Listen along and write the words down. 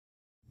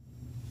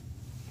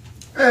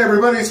Hey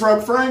everybody, it's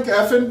Rob Frank,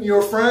 effing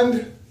your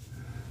friend.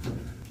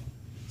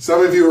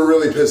 Some of you are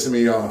really pissing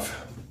me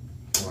off.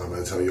 Well, I'm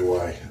going to tell you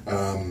why.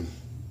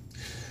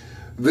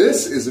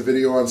 This is a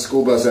video on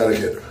school bus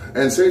etiquette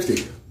and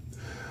safety.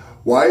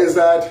 Why is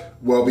that?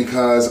 Well,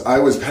 because I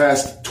was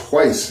passed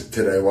twice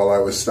today while I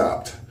was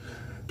stopped.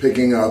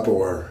 Picking up,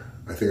 or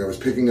I think I was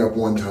picking up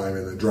one time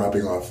and then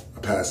dropping off a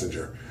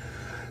passenger.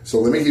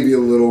 So let me give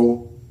you a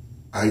little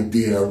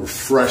idea,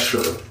 refresher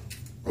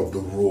of the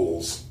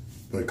rules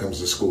when it comes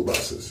to school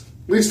buses,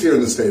 at least here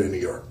in the state of New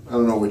York. I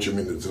don't know what your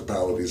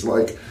municipality's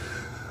like,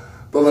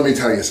 but let me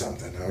tell you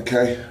something,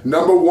 okay?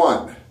 Number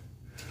one,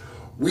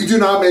 we do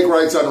not make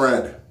rights on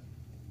red.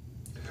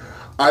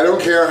 I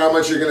don't care how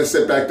much you're going to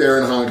sit back there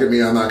and honk at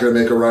me, I'm not going to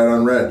make a right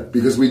on red,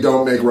 because we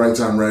don't make rights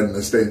on red in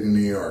the state of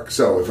New York.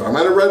 So if I'm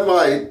at a red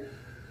light,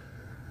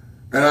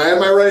 and I have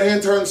my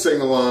right-hand turn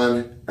signal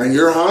on, and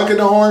you're honking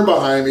the horn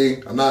behind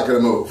me, I'm not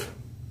going to move.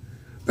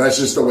 That's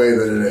just the way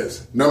that it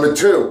is. Number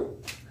two,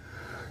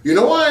 you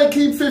know why I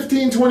keep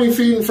 15, 20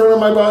 feet in front of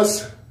my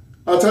bus?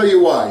 I'll tell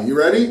you why. You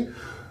ready?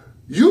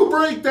 You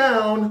break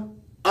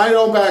down, I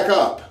don't back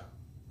up.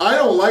 I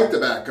don't like to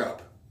back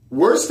up.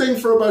 Worst thing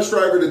for a bus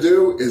driver to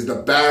do is to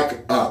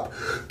back up.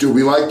 Do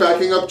we like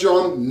backing up,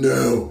 John?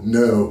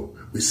 No,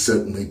 we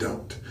certainly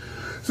don't.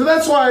 So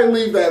that's why I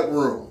leave that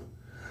room.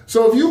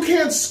 So if you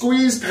can't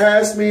squeeze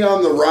past me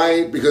on the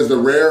right because the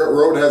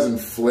road hasn't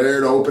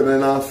flared open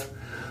enough,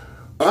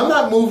 I'm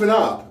not moving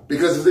up.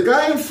 Because if the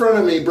guy in front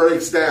of me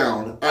breaks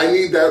down, I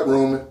need that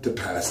room to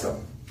pass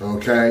them,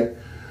 okay?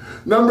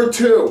 Number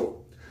two,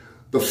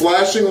 the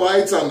flashing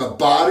lights on the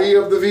body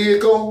of the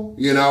vehicle,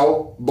 you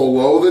know,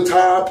 below the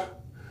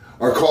top,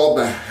 are called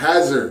the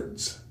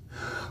hazards.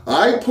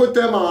 I put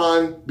them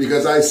on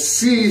because I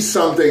see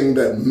something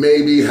that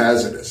may be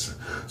hazardous.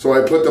 So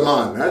I put them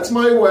on. That's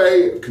my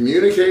way of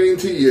communicating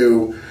to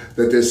you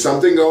that there's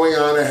something going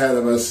on ahead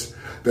of us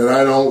that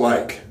I don't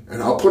like.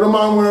 And I'll put them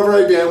on whenever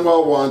I damn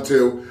well want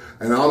to,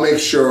 and I'll make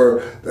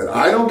sure that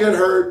I don't get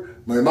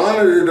hurt, my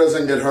monitor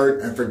doesn't get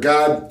hurt, and for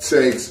God's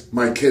sakes,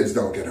 my kids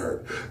don't get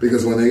hurt.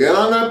 Because when they get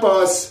on that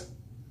bus,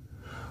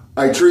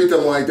 I treat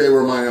them like they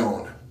were my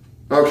own.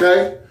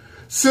 Okay?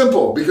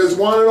 Simple, because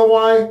want to know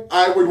why?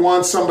 I would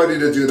want somebody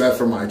to do that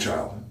for my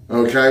child.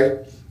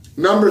 Okay?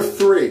 Number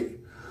three,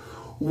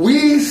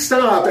 we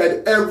stop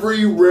at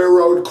every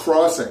railroad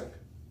crossing.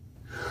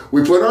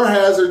 We put our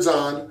hazards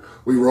on,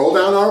 we roll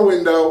down our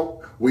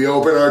window, we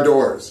open our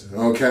doors.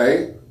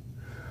 Okay?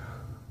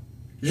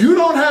 You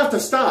don't have to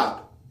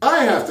stop.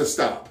 I have to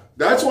stop.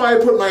 That's why I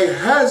put my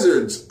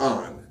hazards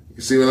on.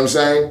 You see what I'm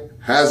saying?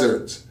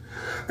 Hazards.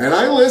 And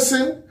I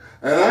listen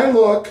and I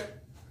look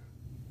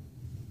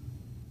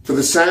for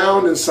the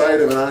sound and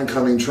sight of an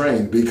oncoming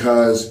train,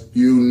 because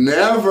you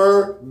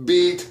never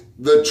beat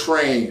the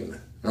train.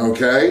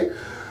 Okay?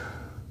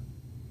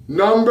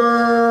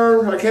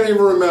 I can't even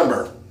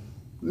remember.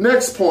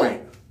 Next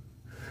point.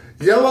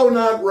 Yellow,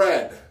 not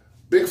red.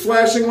 Big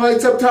flashing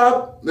lights up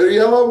top, they're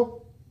yellow.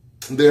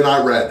 They're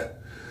not red.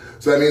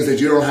 So that means that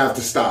you don't have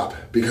to stop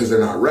because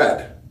they're not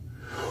red.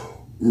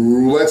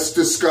 Let's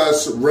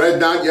discuss red,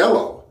 not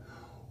yellow.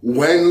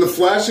 When the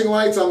flashing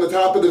lights on the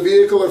top of the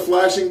vehicle are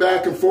flashing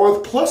back and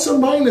forth, plus or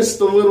minus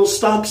the little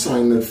stop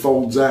sign that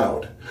folds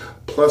out,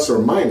 plus or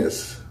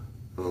minus,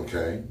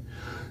 okay,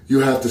 you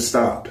have to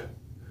stop.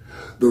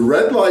 The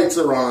red lights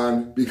are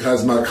on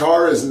because my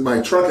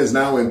truck is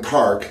now in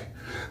park.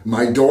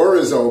 My door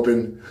is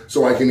open,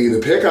 so I can either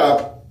pick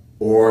up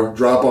or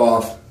drop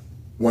off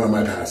one of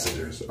my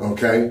passengers,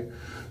 okay?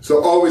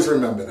 So always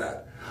remember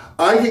that.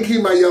 I can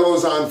keep my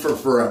yellows on for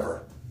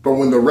forever, but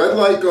when the red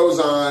light goes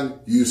on,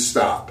 you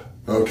stop,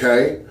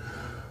 okay?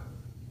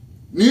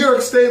 New York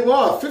State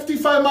law,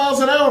 55 miles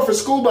an hour for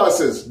school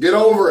buses. Get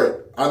over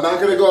it. I'm not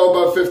gonna go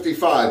above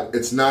 55.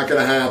 It's not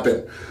gonna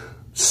happen.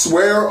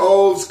 Swear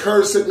oaths,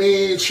 curse at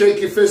me,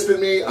 shake your fist at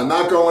me. I'm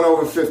not going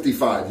over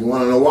 55. You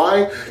want to know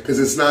why?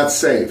 Because it's not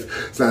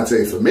safe. It's not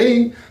safe for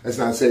me. It's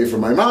not safe for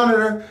my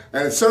monitor.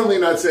 And it's certainly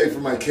not safe for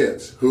my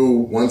kids, who,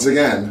 once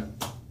again,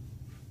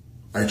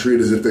 I treat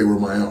as if they were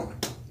my own.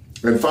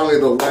 And finally,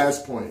 the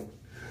last point.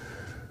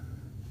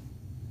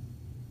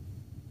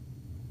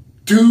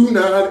 Do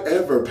not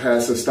ever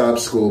pass a stopped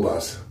school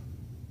bus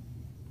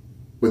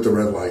with the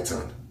red lights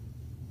on.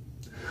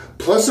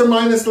 Plus or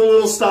minus the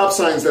little stop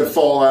signs that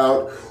fall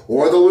out,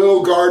 or the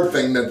little guard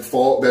thing that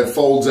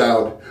folds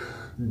out.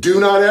 Do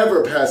not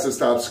ever pass a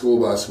stopped school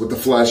bus with the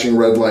flashing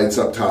red lights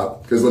up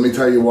top. Because let me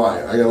tell you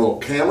why. I got a little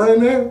camera in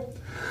there,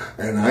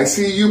 and I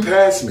see you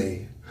pass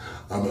me.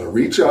 I'm going to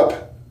reach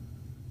up,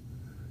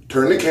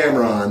 turn the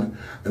camera on,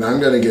 and I'm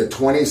going to get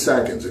 20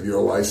 seconds of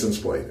your license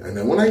plate. And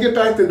then when I get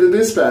back to the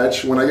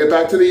dispatch, when I get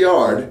back to the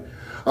yard,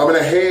 I'm going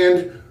to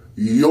hand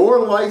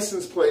your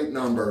license plate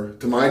number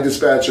to my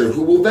dispatcher,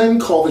 who will then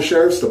call the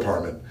sheriff's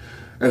department.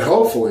 And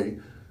hopefully,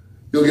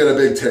 you'll get a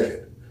big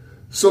ticket.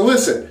 So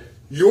listen,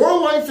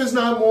 your life is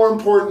not more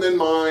important than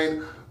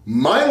mine.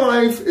 My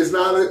life is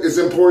not as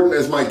important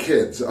as my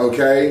kids,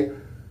 okay?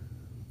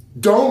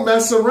 Don't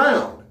mess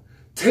around.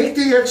 Take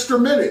the extra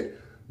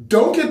minute.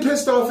 Don't get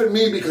pissed off at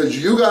me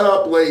because you got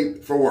up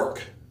late for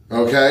work,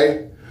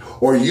 okay?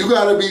 Or you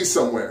got to be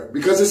somewhere,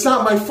 because it's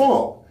not my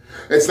fault.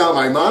 It's not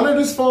my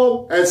monitor's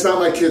fault, and it's not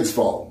my kid's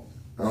fault,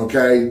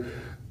 okay?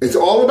 It's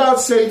all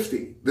about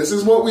safety. This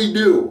is what we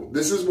do.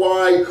 This is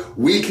why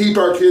we keep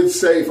our kids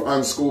safe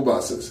on school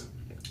buses.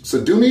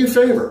 So do me a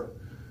favor.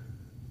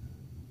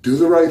 Do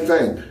the right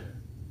thing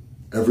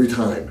every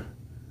time.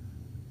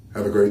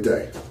 Have a great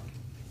day.